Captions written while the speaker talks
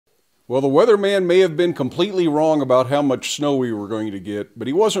Well, the weatherman may have been completely wrong about how much snow we were going to get, but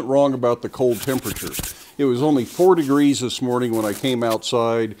he wasn't wrong about the cold temperatures. It was only 4 degrees this morning when I came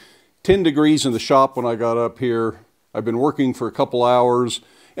outside, 10 degrees in the shop when I got up here. I've been working for a couple hours,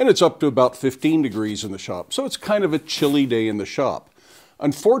 and it's up to about 15 degrees in the shop. So it's kind of a chilly day in the shop.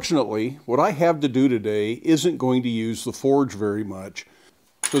 Unfortunately, what I have to do today isn't going to use the forge very much.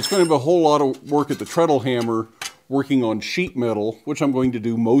 So it's going to be a whole lot of work at the treadle hammer, working on sheet metal, which I'm going to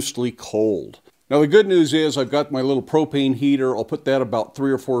do mostly cold. Now the good news is I've got my little propane heater. I'll put that about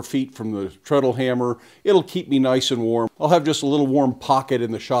 3 or 4 feet from the treadle hammer. It'll keep me nice and warm. I'll have just a little warm pocket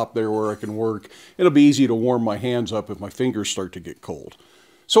in the shop there where I can work. It'll be easy to warm my hands up if my fingers start to get cold.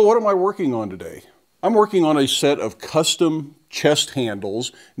 So what am I working on today? I'm working on a set of custom chest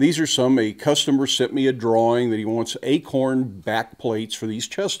handles. These are some a customer sent me a drawing that he wants Acorn back plates for these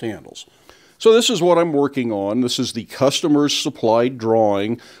chest handles. So this is what I'm working on. This is the customer's supplied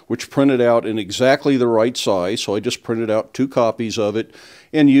drawing, which printed out in exactly the right size. So I just printed out 2 copies of it,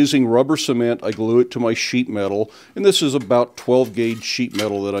 and using rubber cement, I glue it to my sheet metal. And this is about 12 gauge sheet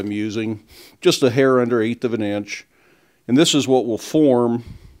metal that I'm using, just a hair under 1/8 of an inch. And this is what will form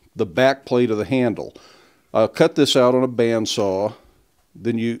the back plate of the handle. I'll cut this out on a bandsaw.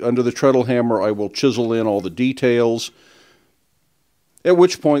 Then under the treadle hammer, I will chisel in all the details. At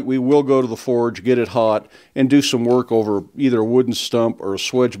which point we will go to the forge, get it hot, and do some work over either a wooden stump or a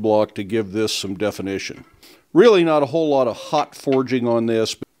swedge block to give this some definition. Really not a whole lot of hot forging on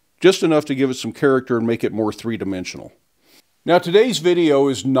this, but just enough to give it some character and make it more three-dimensional. Now today's video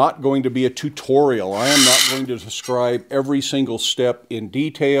is not going to be a tutorial. I am not going to describe every single step in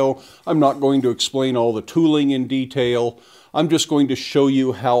detail. I'm not going to explain all the tooling in detail. I'm just going to show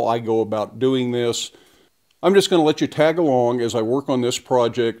you how I go about doing this. I'm just going to let you tag along as I work on this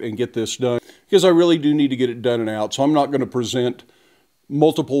project and get this done, because I really do need to get it done and out. So I'm not going to present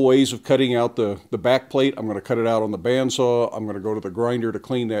multiple ways of cutting out the back plate. I'm going to cut it out on the bandsaw. I'm going to go to the grinder to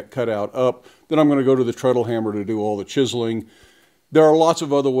clean that cutout up. Then I'm going to go to the treadle hammer to do all the chiseling. There are lots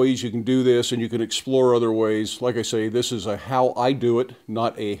of other ways you can do this, and you can explore other ways. Like I say, this is a how I do it,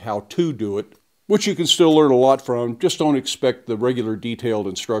 not a how to do it, which you can still learn a lot from. Just don't expect the regular detailed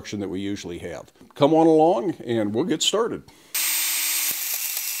instruction that we usually have. Come on along and we'll get started.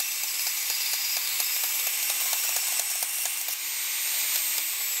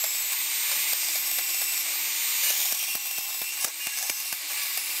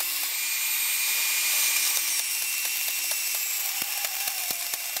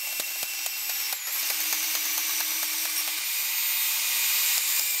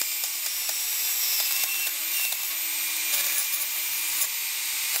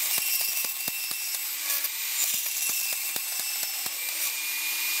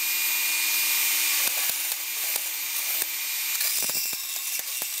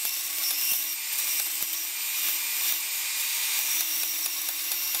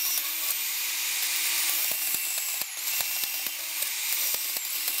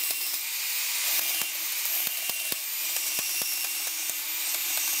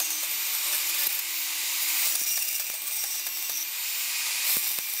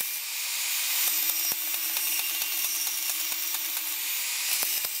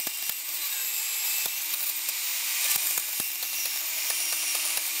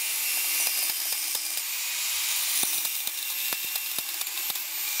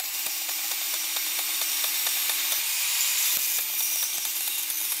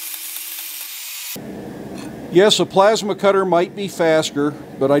 Yes, a plasma cutter might be faster,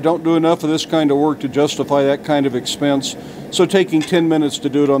 but I don't do enough of this kind of work to justify that kind of expense, so taking 10 minutes to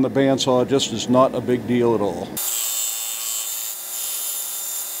do it on the bandsaw just is not a big deal at all.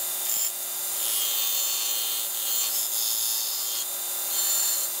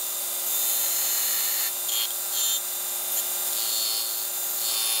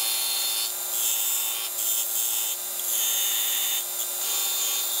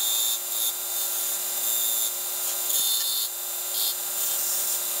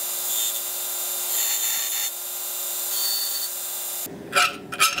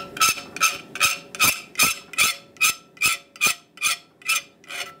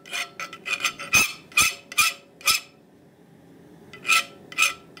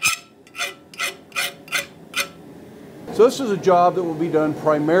 So this is a job that will be done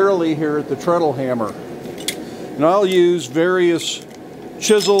primarily here at the treadle hammer. And I'll use various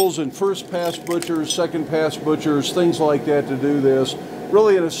chisels and first pass butchers, second pass butchers, things like that to do this.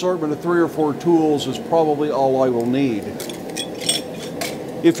 Really an assortment of 3 or 4 tools is probably all I will need.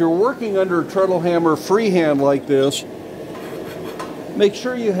 If you're working under a treadle hammer freehand like this, make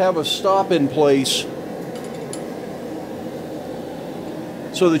sure you have a stop in place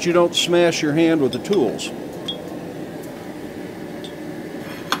so that you don't smash your hand with the tools.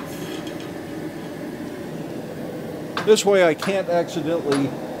 This way I can't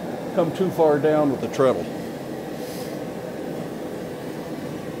accidentally come too far down with the treadle.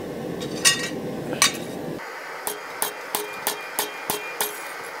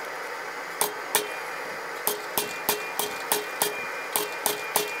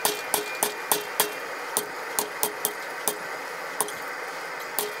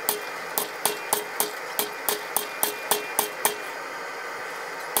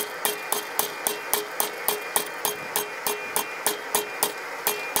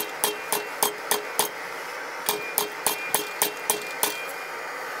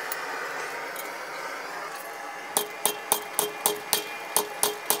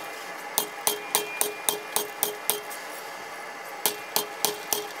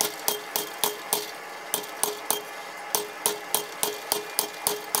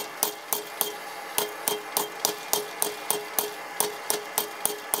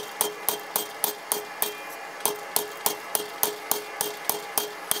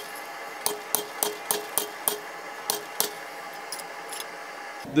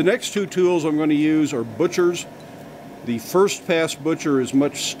 The next two tools I'm going to use are butchers. The first pass butcher is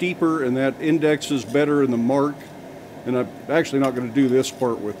much steeper and that indexes better in the mark. And I'm actually not going to do this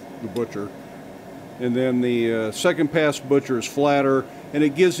part with the butcher. And then the second pass butcher is flatter and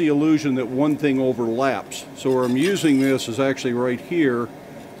it gives the illusion that one thing overlaps. So where I'm using this is actually right here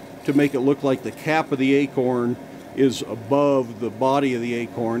to make it look like the cap of the acorn is above the body of the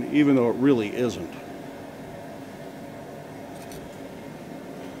acorn, even though it really isn't.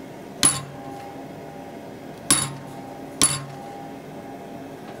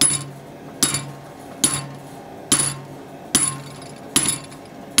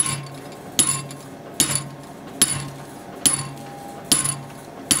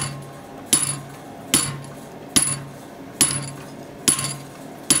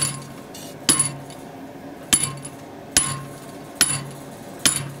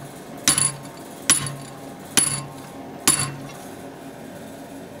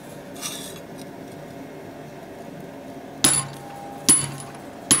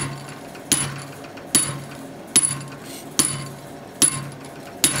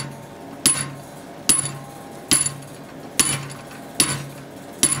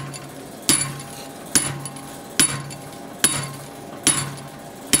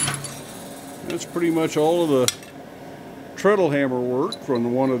 That's pretty much all of the treadle hammer work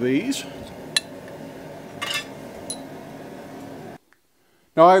from one of these.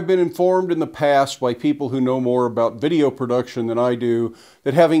 Now, I've been informed in the past by people who know more about video production than I do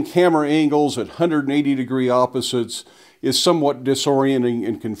that having camera angles at 180-degree opposites is somewhat disorienting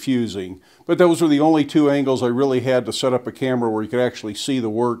and confusing. But those were the only two angles I really had to set up a camera where you could actually see the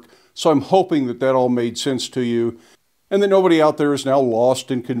work. So I'm hoping that that all made sense to you, and that nobody out there is now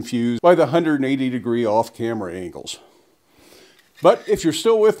lost and confused by the 180-degree off-camera angles. But if you're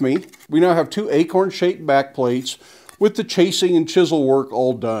still with me, we now have two acorn-shaped back plates with the chasing and chisel work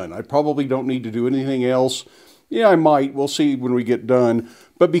all done. I probably don't need to do anything else. Yeah, I might. We'll see when we get done.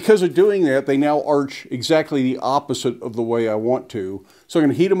 But because of doing that, they now arch exactly the opposite of the way I want to. So I'm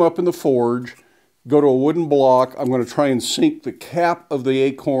going to heat them up in the forge, go to a wooden block. I'm going to try and sink the cap of the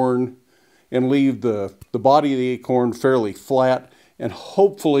acorn and leave the body of the acorn fairly flat, and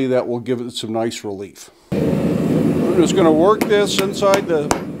hopefully that will give it some nice relief. I'm just going to work this inside the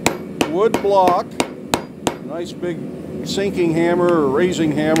wood block. Nice big sinking hammer or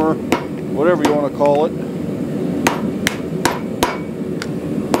raising hammer, whatever you want to call it.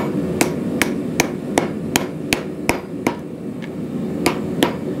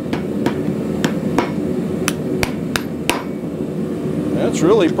 That's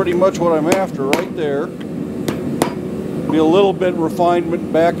really pretty much what I'm after right there. Be a little bit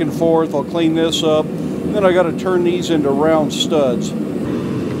refinement back and forth. I'll clean this up. And then I got to turn these into round studs.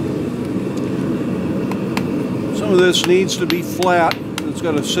 Some of this needs to be flat. It's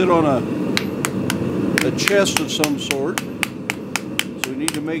got to sit on a chest of some sort. So we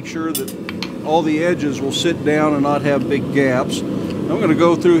need to make sure that all the edges will sit down and not have big gaps. I'm going to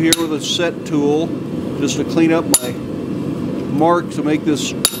go through here with a set tool just to clean up my mark to make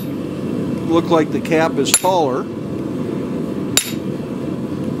this look like the cap is taller.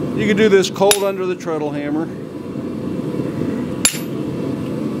 You can do this cold under the treadle hammer.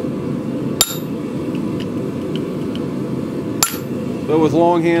 But with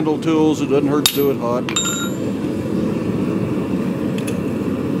long handle tools, it doesn't hurt to do it hot.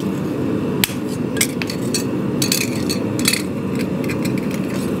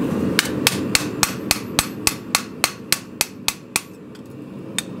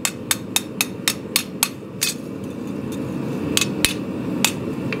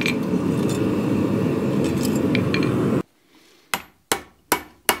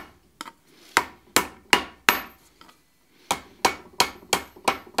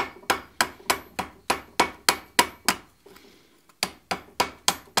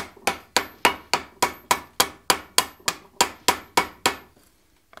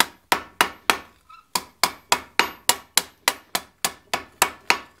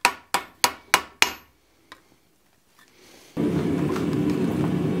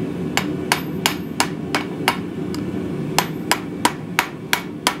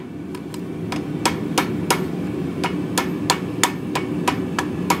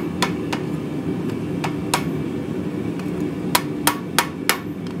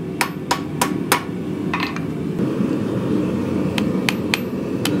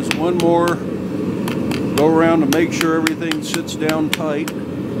 more. Go around to make sure everything sits down tight.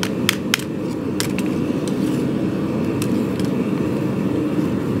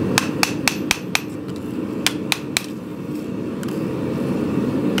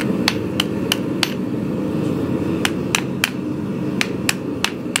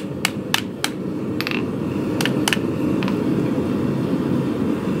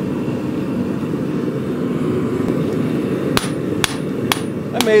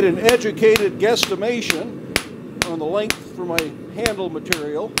 I made an educated guesstimation on the length for my handle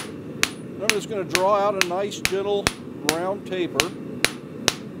material. I'm just going to draw out a nice gentle round taper.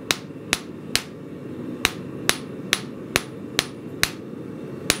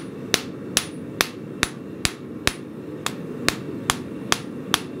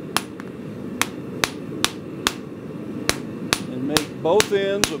 And make both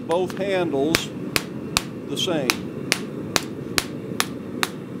ends of both handles the same.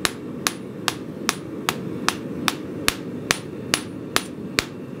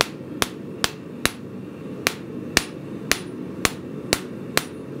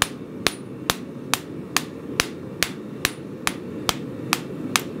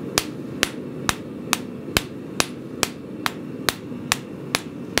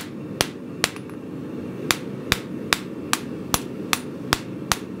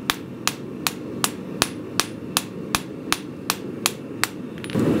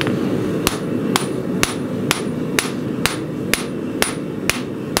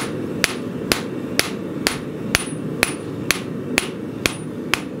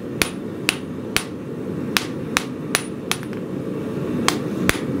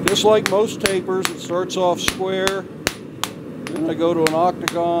 Just like most tapers, it starts off square, then I go to an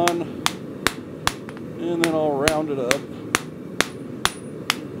octagon, and then I'll round it up.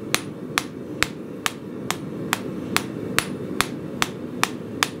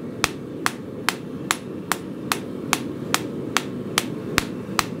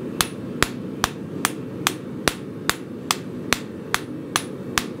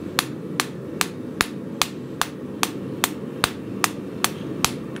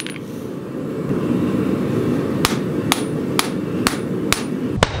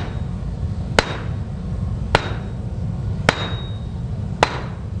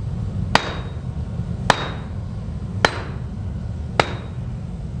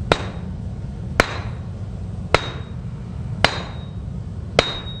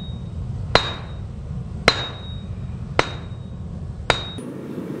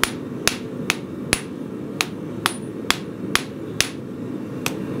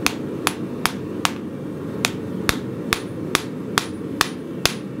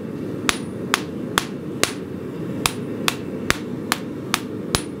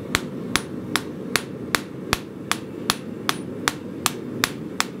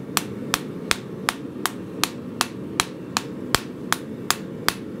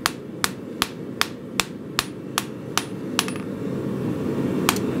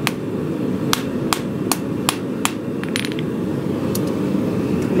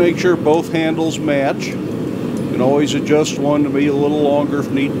 Make sure both handles match. You can always adjust one to be a little longer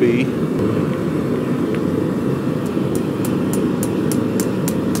if need be.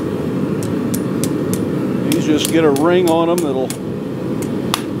 These just get a ring on them that'll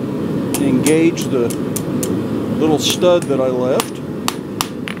engage the little stud that I left.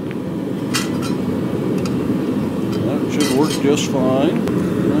 That should work just fine.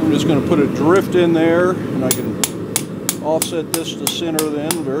 I'm just going to put a drift in there, and I can offset this to center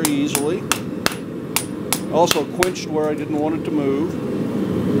then very easily. Also quenched where I didn't want it to move.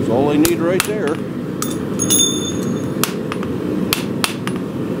 That's all I need right there.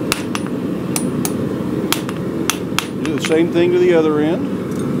 Do the same thing to the other end.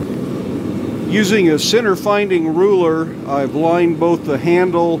 Using a center finding ruler, I've lined both the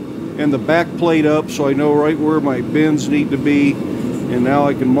handle and the back plate up so I know right where my bends need to be, and now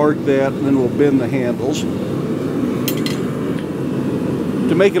I can mark that, and then we'll bend the handles.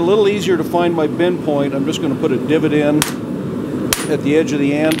 To make it a little easier to find my bend point, I'm just going to put a divot in at the edge of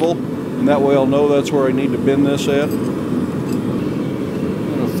the anvil, and that way I'll know that's where I need to bend this at. I'm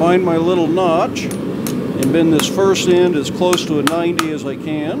going to find my little notch and bend this first end as close to a 90 as I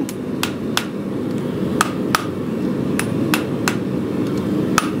can.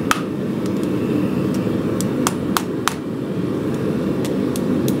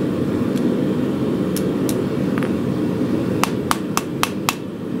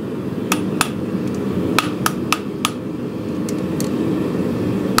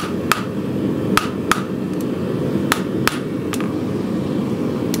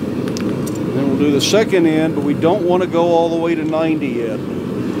 Do the second end, but we don't want to go all the way to 90 yet.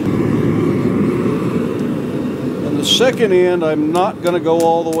 second end, I'm not going to go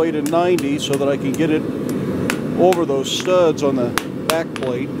all the way to 90 so that I can get it over those studs on the back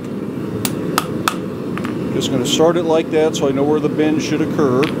plate. Just going to start it like that so I know where the bend should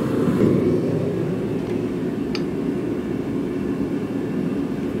occur.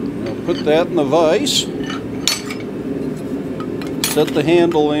 Now put that in the vise. Set the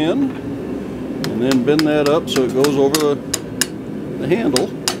handle in, and then bend that up so it goes over the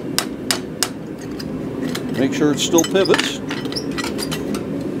handle. Make sure it still pivots.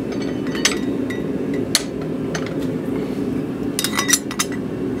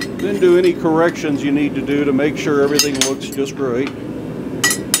 Then do any corrections you need to do to make sure everything looks just right.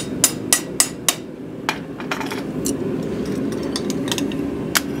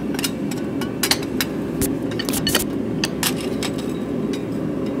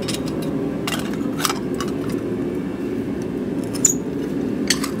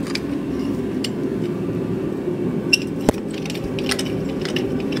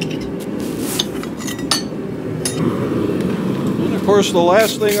 Of course, the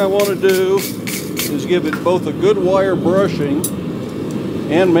last thing I want to do is give it both a good wire brushing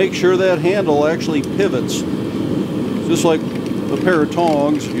and make sure that handle actually pivots. Just like a pair of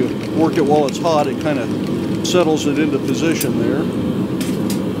tongs, you work it while it's hot, it kind of settles it into position there.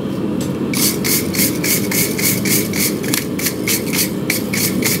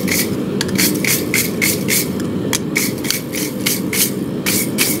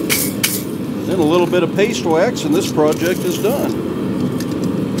 Then a little bit of paste wax and this project is done.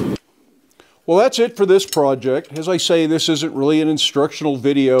 Well, that's it for this project. As I say, this isn't really an instructional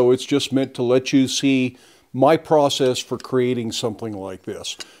video. It's just meant to let you see my process for creating something like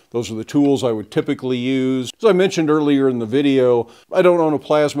this. Those are the tools I would typically use. As I mentioned earlier in the video, I don't own a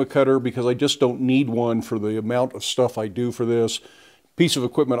plasma cutter because I just don't need one for the amount of stuff I do for this. Piece of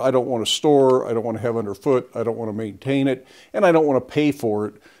equipment I don't want to store, I don't want to have underfoot, I don't want to maintain it, and I don't want to pay for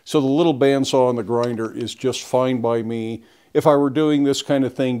it. So the little bandsaw and the grinder is just fine by me. If I were doing this kind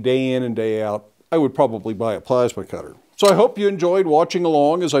of thing day in and day out, I would probably buy a plasma cutter. So I hope you enjoyed watching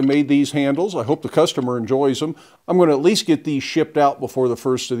along as I made these handles. I hope the customer enjoys them. I'm going to at least get these shipped out before the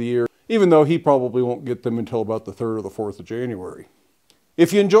 1st of the year, even though he probably won't get them until about the 3rd or the 4th of January.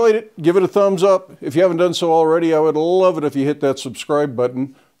 If you enjoyed it, give it a thumbs up. If you haven't done so already, I would love it if you hit that subscribe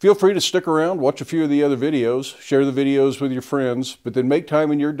button. Feel free to stick around, watch a few of the other videos, share the videos with your friends, but then make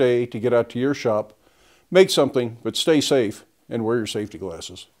time in your day to get out to your shop. Make something, but stay safe and wear your safety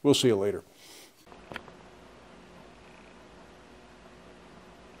glasses. We'll see you later.